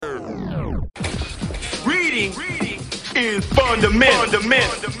Reading is fundamental.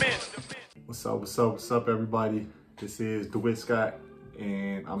 What's up, everybody? This is DeWitt Scott,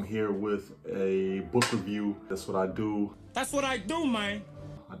 and I'm here with a book review. That's what I do. That's what I do, man.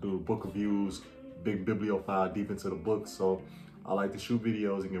 I do book reviews, big bibliophile, deep into the book. So I like to shoot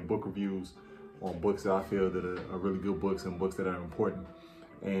videos and get book reviews on books that I feel that are really good books and books that are important.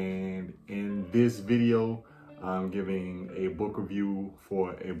 And in this video, I'm giving a book review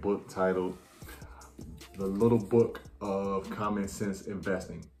for a book titled The Little Book of Common Sense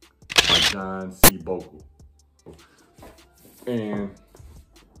Investing by John C. Bogle. And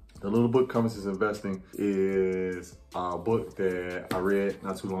The Little Book Common Sense Investing is a book that I read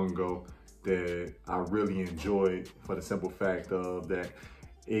not too long ago that I really enjoyed for the simple fact of that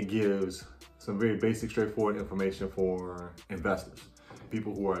it gives some very basic, straightforward information for investors,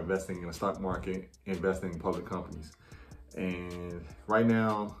 people who are investing in the stock market, investing in public companies. And right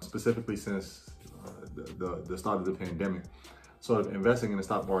now, specifically since the start of the pandemic, sort of investing in the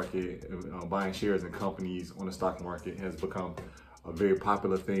stock market, buying shares in companies on the stock market has become a very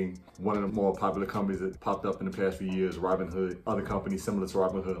popular thing. One of the more popular companies that popped up in the past few years, Robinhood, other companies similar to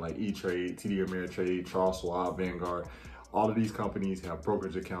Robinhood like E-Trade, TD Ameritrade, Charles Schwab, Vanguard. All of these companies have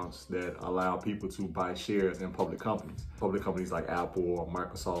brokerage accounts that allow people to buy shares in public companies. Public companies like Apple or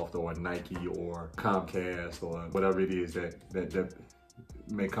Microsoft or Nike or Comcast or whatever it is that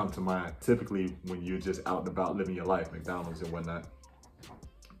may come to mind, typically when you're just out and about living your life, McDonald's and whatnot.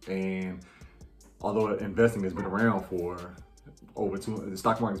 And although investing has been around for the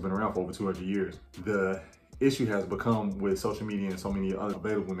stock market has been around for over 200 years, the issue has become with social media and so many others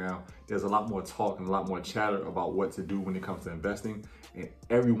available now, there's a lot more talk and a lot more chatter about what to do when it comes to investing. And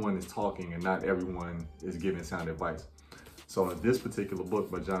everyone is talking and not everyone is giving sound advice. So this particular book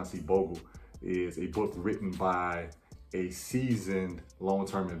by John C. Bogle is a book written by a seasoned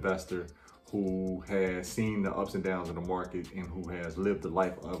long-term investor who has seen the ups and downs of the market and who has lived the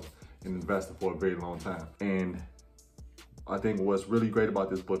life of an investor for a very long time. And I think what's really great about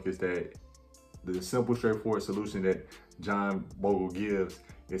this book is that the simple, straightforward solution that John Bogle gives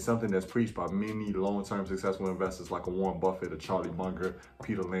is something that's preached by many long-term successful investors like a Warren Buffett, a Charlie Munger,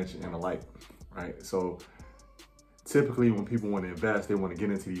 Peter Lynch, and the like, right? So typically when people want to invest, they want to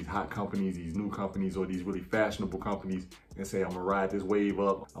get into these hot companies, these new companies, or these really fashionable companies and say, I'm gonna ride this wave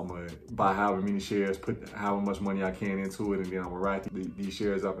up, I'm gonna buy however many shares, put however much money I can into it, and then I'm gonna ride these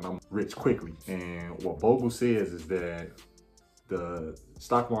shares up and I'm rich quickly. And what Bogle says is that the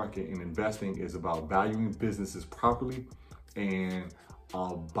stock market and investing is about valuing businesses properly and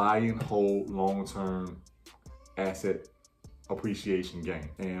buy and hold long-term asset appreciation gain.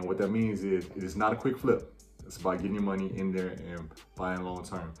 And what that means is it is not a quick flip. It's about getting your money in there and buying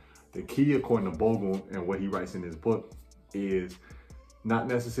long-term. The key, according to Bogle and what he writes in his book, is not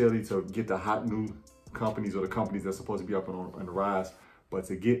necessarily to get the hot new companies or the companies that's supposed to be up on the rise, but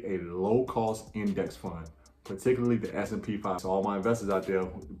to get a low-cost index fund, particularly the S&P 500. So all my investors out there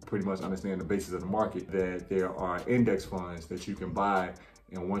pretty much understand the basis of the market, that there are index funds that you can buy.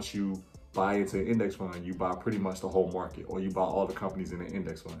 And once you buy into an index fund, you buy pretty much the whole market, or you buy all the companies in the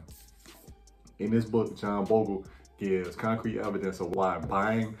index fund. In this book, John Bogle gives concrete evidence of why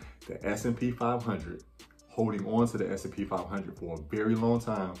buying the S&P 500, holding on to the S&P 500 for a very long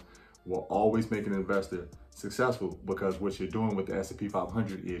time, will always make an investor successful, because what you're doing with the S&P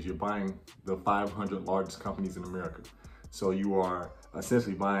 500 is you're buying the 500 largest companies in America. So you are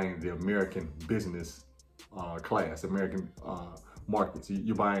essentially buying the American business class, American markets.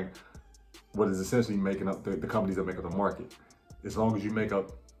 You're buying what is essentially making up the companies that make up the market. As long as you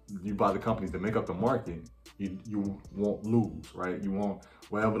buy the companies that make up the market, you won't lose, right? You won't,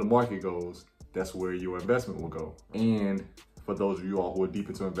 wherever the market goes, that's where your investment will go. And for those of you all who are deep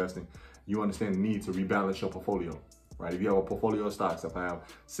into investing, you understand the need to rebalance your portfolio, right? If you have a portfolio of stocks, if I have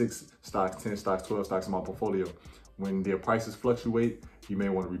 6 stocks, 10 stocks, 12 stocks in my portfolio, when their prices fluctuate, you may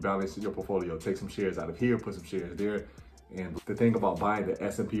want to rebalance your portfolio. Take some shares out of here, put some shares there. And the thing about buying the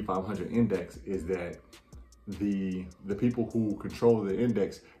S&P 500 index is that the people who control the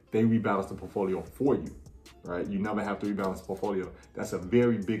index, they rebalance the portfolio for you, right? You never have to rebalance the portfolio. That's a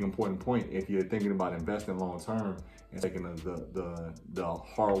very big important point if you're thinking about investing long term and taking the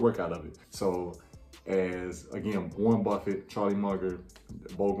hard work out of it. So as, again, Warren Buffett, Charlie Munger,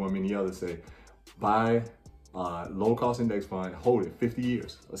 Bogle, and many others say, buy low cost index fund, hold it 50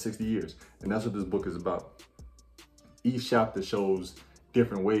 years or 60 years. And that's what this book is about. Each chapter shows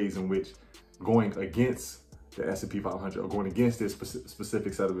different ways in which going against the S&P 500 or going against this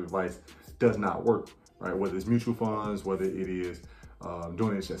specific set of advice does not work, right? Whether it's mutual funds, whether it is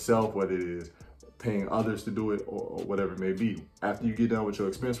doing it yourself, whether it is paying others to do it, or whatever it may be. After you get done with your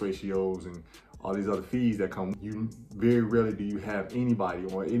expense ratios and all these other fees that come. You very rarely do you have anybody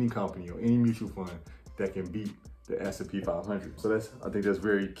or any company or any mutual fund that can beat the S&P 500. So I think that's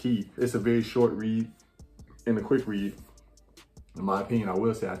very key. It's a very short read and a quick read. In my opinion, I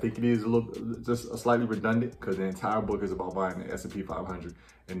will say, I think it is just slightly redundant because the entire book is about buying the S&P 500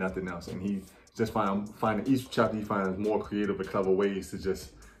 and nothing else. And he just finding each chapter he finds more creative and clever ways to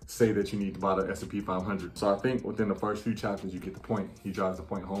just say that you need to buy the S&P 500. So I think within the first few chapters, you get the point. He drives the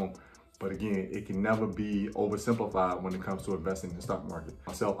point home. But again, it can never be oversimplified when it comes to investing in the stock market.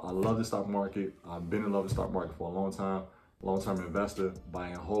 Myself, I love the stock market. I've been in love with the stock market for a long time. Long-term investor,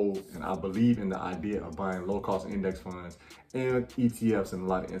 buying hold, and I believe in the idea of buying low-cost index funds and ETFs in a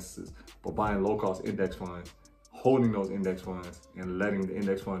lot of instances. But buying low-cost index funds, holding those index funds, and letting the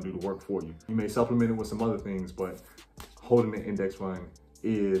index fund do the work for you. You may supplement it with some other things, but holding the index fund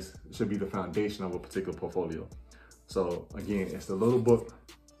should be the foundation of a particular portfolio. So again, it's the little book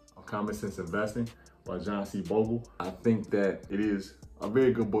of Common Sense Investing by John C. Bogle. I think that it is a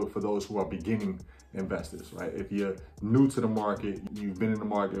very good book for those who are beginning investors, right? If you're new to the market, you've been in the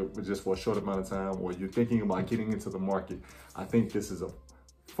market just for a short amount of time, or you're thinking about getting into the market, I think this is a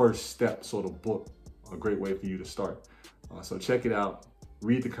first step sort of book, a great way for you to start. So check it out,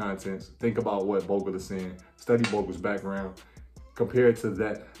 read the contents, think about what Bogle is saying, study Bogle's background, compare it to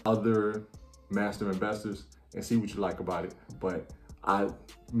that other master investors and see what you like about it. But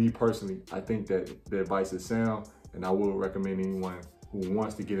me personally, I think that the advice is sound, and I will recommend anyone who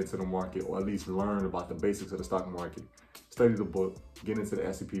wants to get into the market or at least learn about the basics of the stock market, study the book, get into the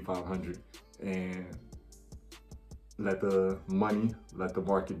S&P 500, and let the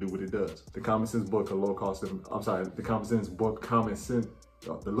market do what it does. The Common Sense book of the Common Sense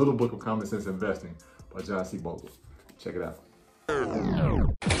book, the little book of Common Sense Investing by John C. Bogle. Check it out.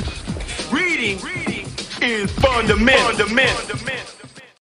 Reading is fundamental.